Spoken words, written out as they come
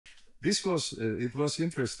This was it was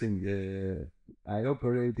interesting. I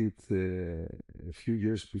operated a few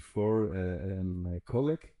years before, and my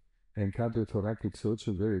colleague and cardiothoracic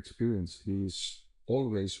surgeon, very experienced. He's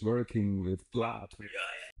always working with blood.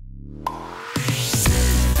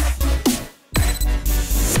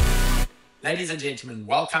 Ladies and gentlemen,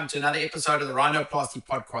 welcome to another episode of the Rhinoplasty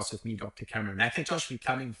podcast with me, Dr. Cameron McIntosh. We're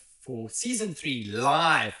coming for season 3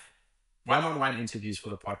 live, one-on-one interviews for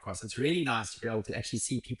the podcast. It's really nice to be able to actually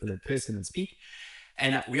see people in person and speak.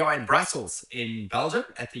 And we are in Brussels, in Belgium,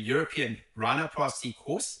 at the European Rhinoplasty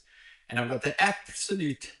course. And I've got the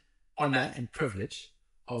absolute honor and privilege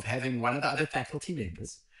of having one of the other faculty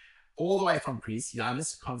members, all the way from Greece,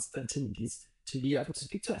 Jannis Constantinidis, to be able to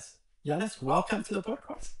speak to us. Jannis, welcome to the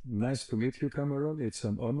podcast. Nice to meet you, Cameron. It's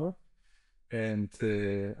an honor. And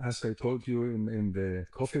as I told you in the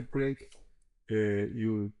coffee break,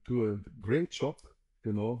 you do a great job,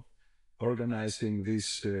 organizing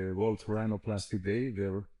this World Rhinoplasty Day,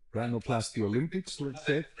 the Rhinoplasty Olympics, let's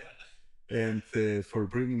say, and for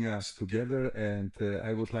bringing us together. And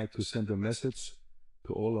I would like to send a message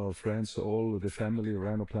to all our friends, all the family,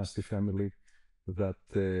 Rhinoplasty family, that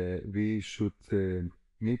we should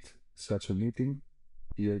meet such a meeting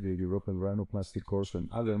here, the European Rhinoplasty course, and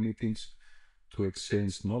other meetings to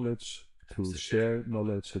exchange knowledge, to share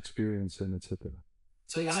knowledge, experience, and etc.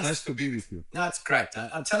 So It's nice to be with you. No, it's great.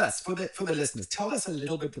 Tell us, for the listeners, tell us a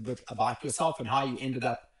little bit about yourself and how you ended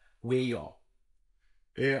up where you are.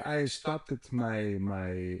 I started my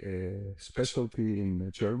specialty in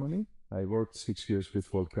Germany. I worked 6 years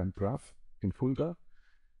with Wolfgang Graf in Fulda.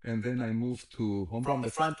 And then I moved to Hamburg. From the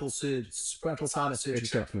frontal side of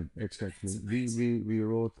surgery. Exactly. We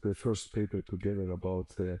wrote the first paper together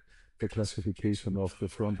about the classification of the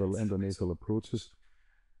frontal endonasal approaches.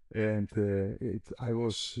 And I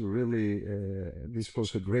was really, this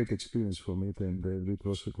was a great experience for me. And it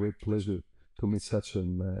was a great pleasure to meet such a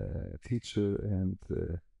teacher and,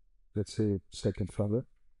 let's say, second father.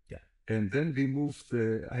 Yeah. And then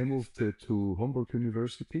I moved to Hamburg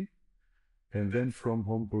University. And then from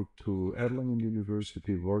Hamburg to Erlangen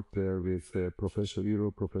University, worked there with Professor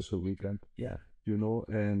Iro, Professor Weekend. Yeah.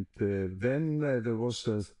 And then there was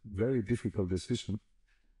a very difficult decision,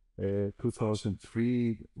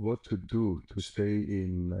 2003, what to do, to stay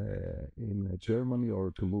in Germany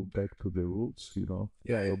or to move back to the roots, go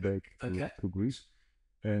back to Greece.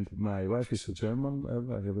 And my wife is a German,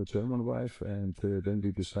 I have a German wife, and then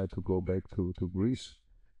we decided to go back to Greece.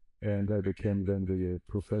 And I became then the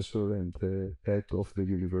professor and head of the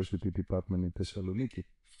university department in Thessaloniki.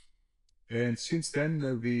 And since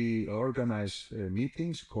then, we organize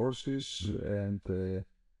meetings, courses, and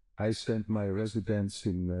I sent my residents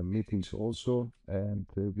in meetings also. And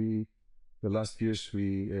the last years,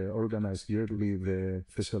 we organized yearly the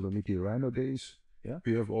Thessaloniki Rhino Days. Yeah.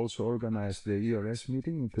 We have also organized the ERS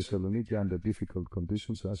meeting in Thessaloniki under difficult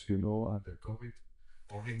conditions, as you know, under COVID.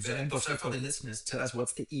 So for the listeners, tell us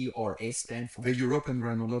what's the ERS stand for? The European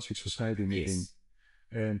Rhinologists Society meeting. Yes.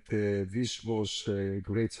 And this was a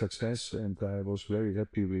great success, and I was very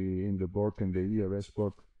happy. We, in the board, in the ERS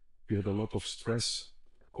board, we had a lot of stress.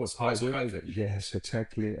 Of course, COVID. Yes,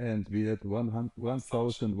 exactly. And we had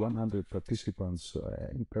 1,100 participants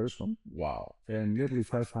in person. Wow. And nearly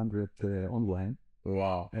 500 online.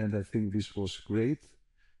 Wow. And I think this was great.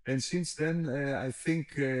 And since then, I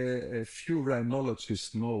think a few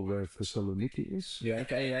rhinologists know where Thessaloniki is. Yeah,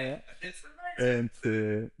 okay, yeah. And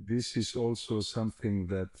this is also something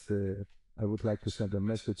that I would like to send a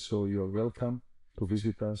message. So you're welcome to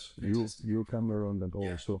visit us, you Cameron, and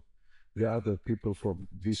also the other people from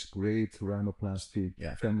this great rhinoplasty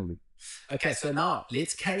family. Okay, so now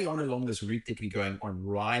let's carry on along this route that we're going on,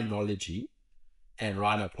 rhinology and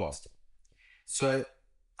rhinoplasty. So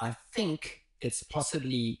I think it's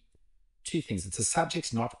possibly two things. It's a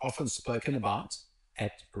subject not often spoken about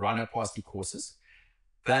at rhinoplasty courses,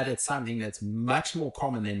 but it's something that's much more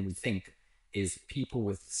common than we think, is people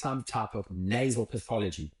with some type of nasal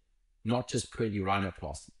pathology, not just purely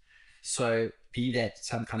rhinoplasty. So be that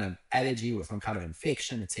some kind of allergy or some kind of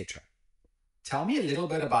infection, etc. Tell me a little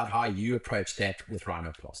bit about how you approach that with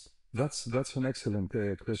rhinoplasty. That's an excellent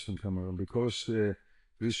question, Cameron, because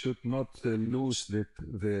we should not lose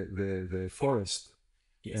the forest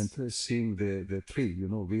and seeing the tree.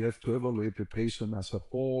 We have to evaluate the patient as a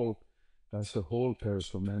whole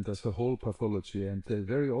person and as a whole pathology. And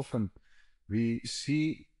very often we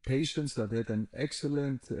see patients that had an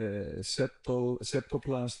excellent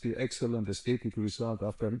septoplasty, excellent aesthetic result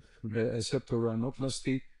after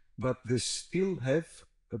septorhinoplasty, but they still have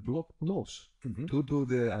a blocked nose. To do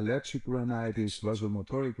the allergic rhinitis,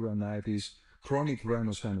 vasomotoric rhinitis, chronic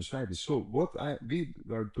rhinosinusitis. So what we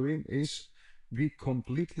are doing is we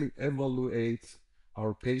completely evaluate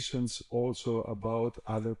our patients also about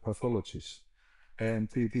other pathologies. And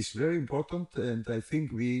it is very important, and I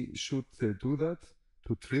think we should do that,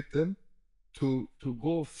 to treat them, to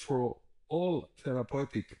go for all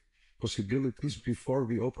therapeutic possibilities before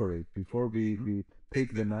we operate, before we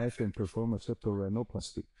take the knife and perform a septal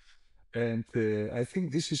rhinoplasty. And I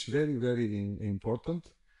think this is very, very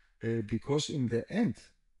important because in the end,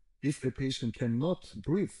 if the patient cannot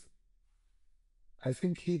breathe, I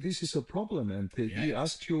think this is a problem. And he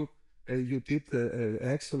asked you, you did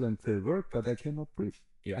excellent work, but I cannot breathe.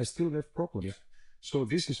 I still have problems. So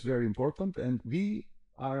this is very important. And we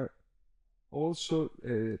are also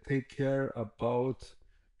take care about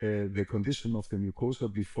the condition of the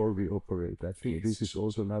mucosa before we operate. I think this is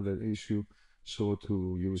also another issue. So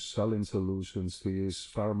to use saline solutions, to use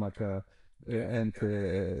pharmaca and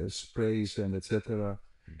sprays and etc.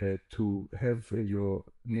 To have your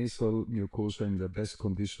nasal mucosa in the best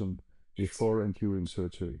condition before and during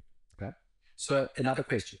surgery. Okay. So another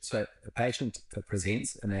question. So a patient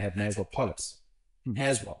presents and they have nasal polyps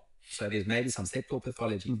as well. So there's maybe some septal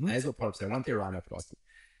pathology, nasal polyps, they want their rhinoplasty.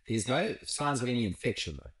 There's no signs of any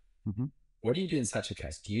infection though. What do you do in such a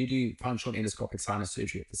case? Do you do functional endoscopic sinus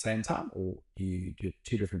surgery at the same time, or do you do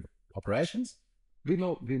two different operations? We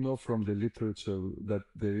know from the literature that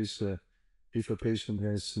there is if a patient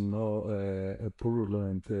has no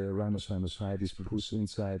purulent rhinosinusitis,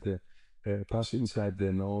 pass inside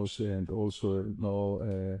the nose, and also no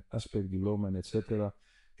aspergilloma, etc.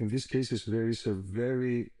 In these cases, there is a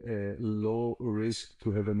very low risk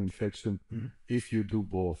to have an infection if you do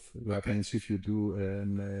both. That means if you do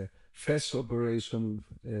an FES operation,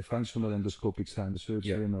 functional endoscopic sinus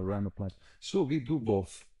surgery, and a rhinoplasty. So we do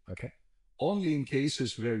both. Okay. Only in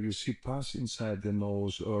cases where you see pus inside the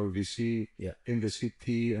nose, or we see in the CT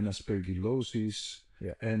an aspergillosis,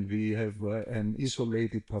 and we have an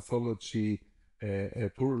isolated pathology, a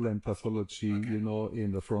purulent pathology,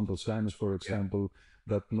 in the frontal sinus, for example,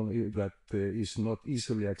 that is not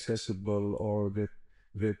easily accessible, or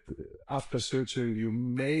that after surgery you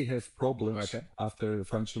may have problems after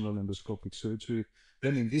functional endoscopic surgery.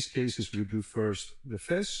 Then in these cases we do first the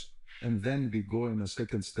FES, and then we go in a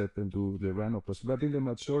second step and do the rhinoplasty. But in the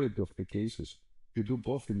majority of the cases, we do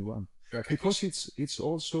both in one. Because it's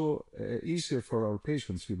also easier for our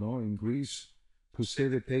patients, in Greece, to say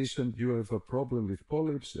the patient, you have a problem with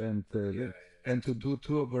polyps, and to do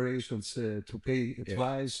two operations, to pay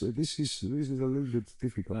twice. This is a little bit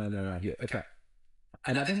difficult. Okay.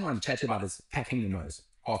 Another thing I want to chat about is packing the nose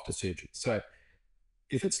after surgery. So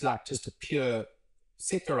if it's like just a pure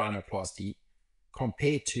septal rhinoplasty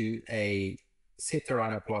compared to a septal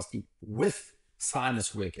rhinoplasty with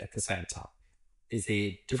sinus work at the same time, is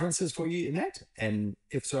there differences for you in that? And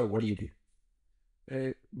if so, what do you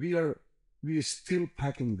do? We are still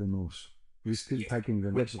packing the nose. We're still packing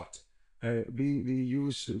the nose. With what? We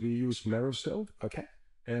use Merocell. Okay.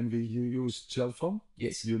 And we use gel foam.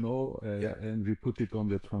 Yes. And we put it on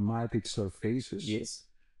the traumatic surfaces. Yes.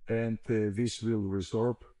 And this will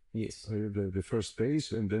resorb Yes. The first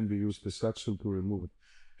phase, and then we use the suction to remove it.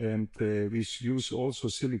 And we use also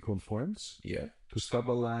silicone foams to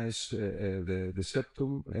stabilize the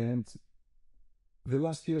septum. And the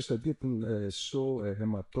last years I didn't saw a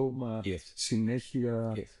hematoma,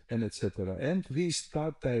 synechia, and etc. And we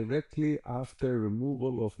start directly after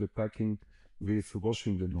removal of the packing with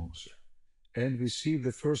washing the nose. And we see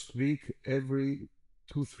the first week, every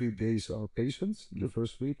 2-3 days, our patients, the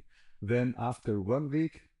first week. Then after 1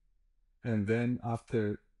 week, and then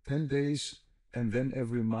after 10 days, and then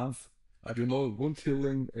every month. Wound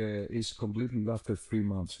healing is completely after 3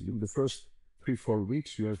 months. In the first 3-4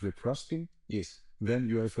 weeks, you have the crusting. Yes. Then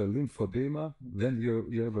you have a lymphedema. Then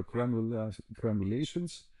you have a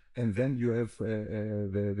granulations. And then you have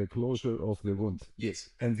the closure of the wound. Yes.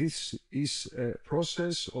 And this is a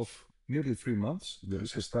process of nearly 3 months. There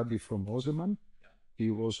is a study from Oseman. He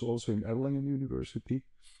was also in Erlangen University.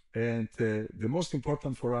 And the most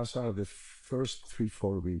important for us are the first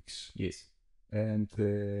 3-4 weeks. Yes. And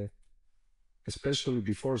especially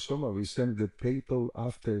before summer, we send the people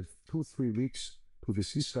after 2-3 weeks to the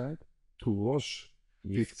seaside to wash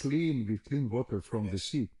with clean water from the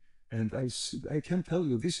sea. And I can tell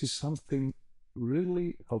you, this is something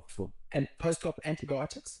really helpful. And post-op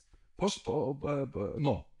antibiotics?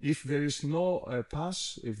 No. If there is no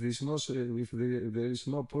pus, if there is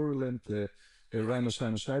no purulent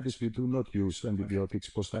rhinosinusitis, we do not use antibiotics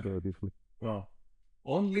postoperatively. Wow.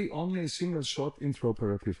 Only a single shot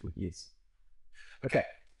intraoperatively. Yes. Okay.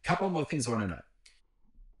 Couple more things I want to know.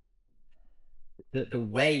 the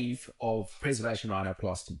wave of preservation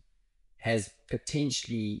rhinoplasty has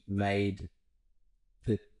potentially made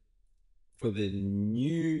for the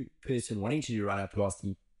new person wanting to do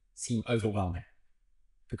rhinoplasty seem overwhelming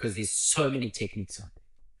because there's so many techniques out there.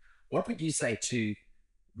 What would you say to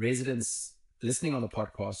residents listening on the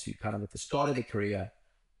podcast who kind of at the start of their career,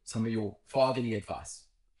 some of your fatherly advice?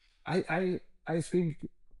 I think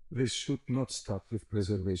they should not start with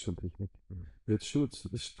preservation technique. They should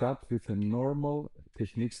start with the normal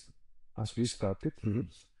techniques as we started,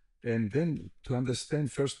 and then to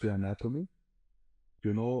understand first the anatomy,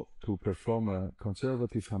 to perform a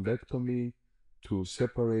conservative humbectomy, to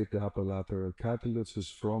separate the upper lateral cartilages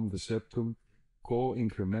from the septum, go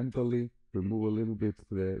incrementally, remove a little bit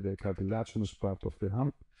the cartilaginous part of the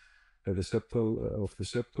hump, the septal of the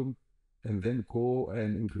septum, and then go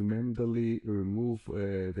and incrementally remove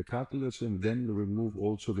the cartilage, and then remove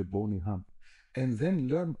also the bony hump. And then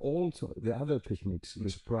learn also the other techniques, the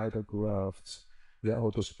sprider grafts, the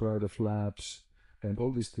autosprider flaps, and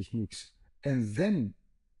all these techniques. And then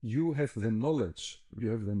you have the knowledge,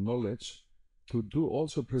 to do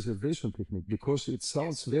also preservation technique, because it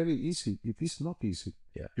sounds very easy. It is not easy.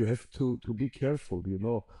 Yeah. You have to be careful,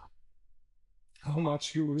 how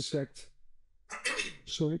much you resect.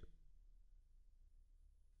 Sorry.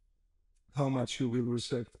 How much you will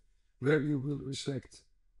resect, where you will resect,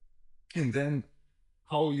 and then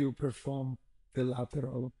how you perform the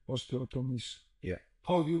lateral osteotomies. Yeah.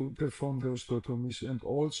 How you perform the osteotomies, and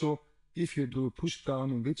also if you do push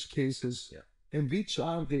down, in which cases, and which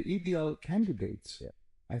are the ideal candidates. Yeah.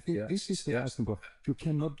 I think this is the last important. You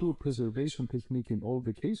cannot do preservation technique in all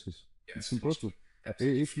the cases. It's impossible.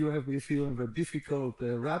 If you have a difficult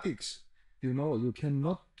radix, you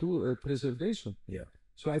cannot do a preservation. Yeah.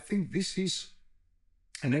 So I think this is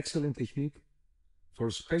an excellent technique for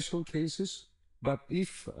special cases. But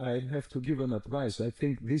if I have to give an advice, I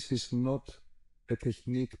think this is not a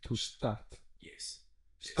technique to start. Yes.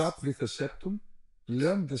 Start with the septum,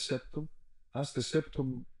 learn the septum. As the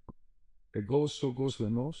septum goes, so goes the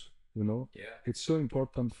nose. It's so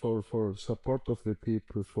important for support of the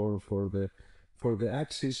people, for the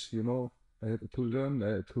axis. To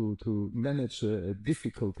learn to manage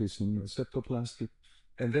difficulties in septoplasty.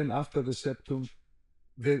 And then after the septum,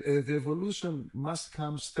 the evolution must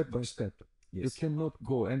come step by step. Yes. You cannot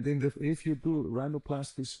go. And then if you do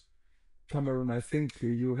rhinoplasties, Cameron, I think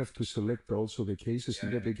you have to select also the cases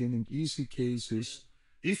in the beginning, easy cases.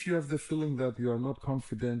 If you have the feeling that you are not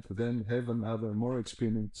confident, then have another more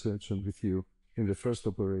experienced surgeon with you in the first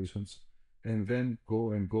operations, and then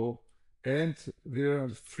go. And there are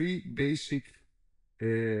three basic,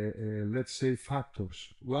 let's say,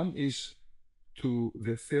 factors. One is to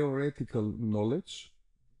the theoretical knowledge.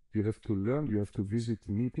 You have to learn, you have to visit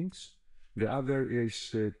meetings. The other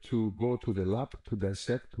is to go to the lab to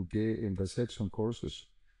dissect, to get in dissection courses.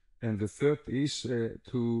 And the third is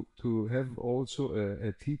to have also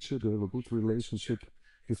a teacher, to have a good relationship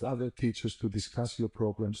with other teachers, to discuss your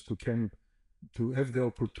problems, to have the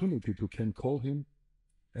opportunity to can call him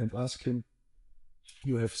and ask him,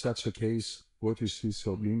 you have such a case, what is his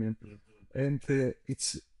opinion? And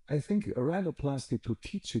I think a rhinoplasty, to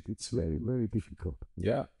teach it, it's very, very difficult.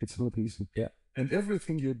 Yeah. It's not easy. Yeah. And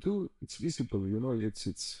everything you do, it's visible,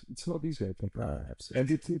 it's not easy, I think. Absolutely.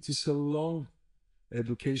 And it is a long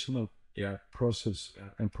educational process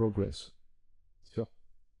and progress. Sure.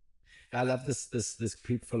 I love this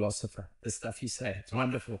Greek philosopher, the stuff you say. It's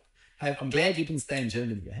wonderful. I'm glad you didn't stay in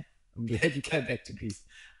Germany. I'm glad you came back to Greece.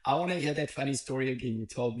 I want to hear that funny story again you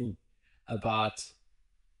told me about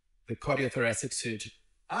the cardiothoracic surgeon.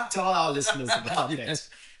 Tell our listeners about that.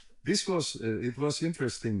 It was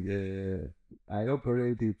interesting. I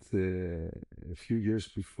operated a few years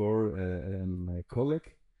before a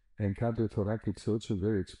colleague, and cardiothoracic surgeon,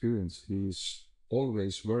 very experienced. He's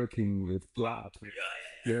always working with blood.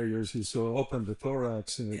 Barriers. He so open the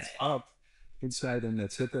thorax and it's up inside and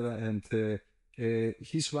etc. And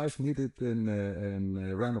his wife needed an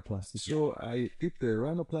rhinoplasty, so I did the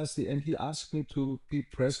rhinoplasty, and he asked me to be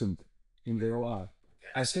present in the OR.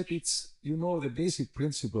 I said, the basic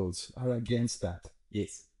principles are against that.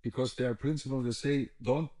 Yes. Because there are principles that say,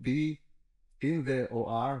 don't be in the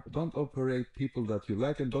OR, don't operate people that you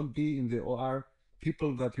like, and don't be in the OR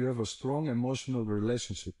people that you have a strong emotional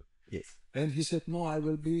relationship. Yes. And he said, no, I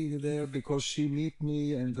will be there because she need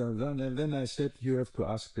me. And then I said, you have to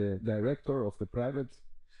ask the director of the private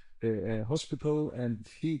hospital. And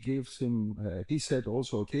he gives him, he said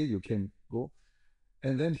also, okay, you can go.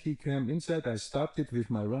 And then he came inside. I started with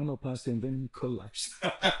my rhinoplasty, and then he collapsed.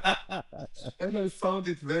 And I found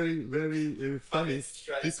it very, very funny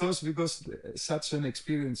because such an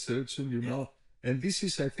experienced surgeon, And this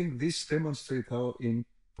is, I think, this demonstrates how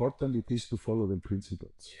important it is to follow the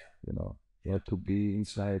principles. You know, not to be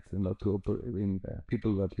inside and not to operate in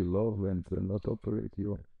people that you love and not operate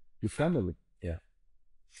your family. Yeah.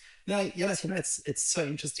 No, Jannis, you know, it's so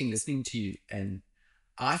interesting listening to you. And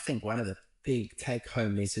I think one of the big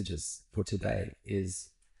take-home messages for today is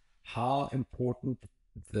how important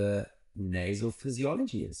the nasal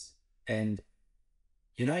physiology is. And,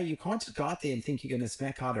 you know, you can't just go out there and think you're going to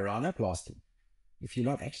smack out a rhinoplasty if you're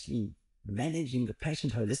not actually managing the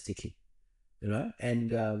patient holistically, you know?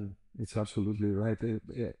 And it's absolutely right.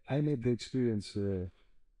 I made the experience,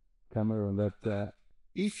 Cameron, that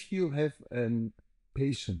if you have a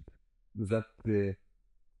patient that the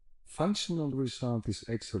functional result is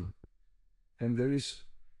excellent and the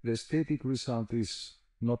aesthetic result is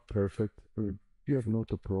not perfect, you have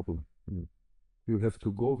not a problem. You have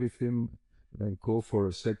to go with him and go for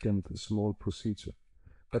a second small procedure.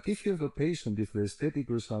 But if you have a patient, if the aesthetic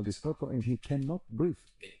result is not, and he cannot breathe,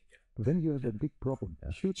 then you have a big problem,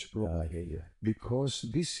 a huge problem. Because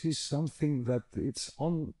this is something that it's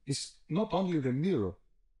not only the mirror,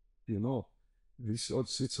 you know, it's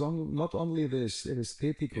not only the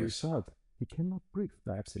aesthetic result. He cannot breathe.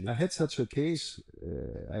 Absolutely. I had such a case.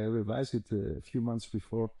 I revised it a few months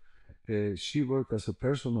before. She worked as a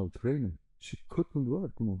personal trainer. She couldn't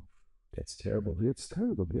work more. That's terrible. It's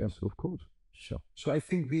terrible. Yes, of course. Sure. So I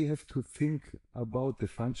think we have to think about the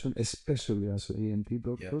function, especially as ENT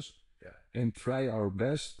doctors, and try our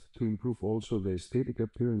best to improve also the aesthetic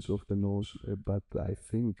appearance of the nose. But I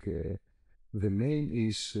think the main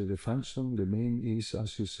is the function. The main is,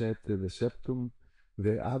 as you said, the septum,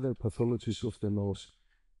 the other pathologies of the nose.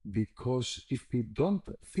 Because if we don't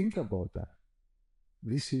think about that,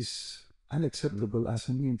 this is unacceptable as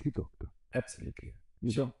an ENT doctor. Absolutely.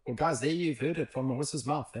 Sure. Well, guys, there you've heard it from the horse's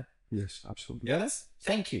mouth. Yes, absolutely. Jannis,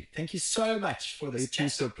 thank you. Thank you so much for this chat.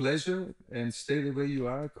 It's a pleasure, and stay the way you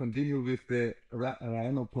are. Continue with the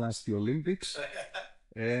Rhinoplasty Olympics.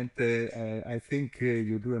 And I think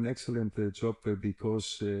you do an excellent job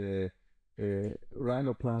because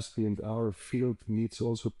rhinoplasty and our field needs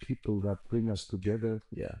also people that bring us together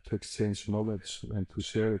to exchange knowledge and to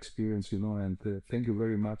share experience, you know. And thank you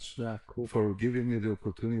very much for giving me the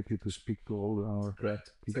opportunity to speak to all our people.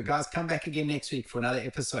 So guys, come back again next week for another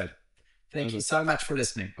episode. Thank you so much for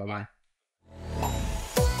listening. Bye-bye.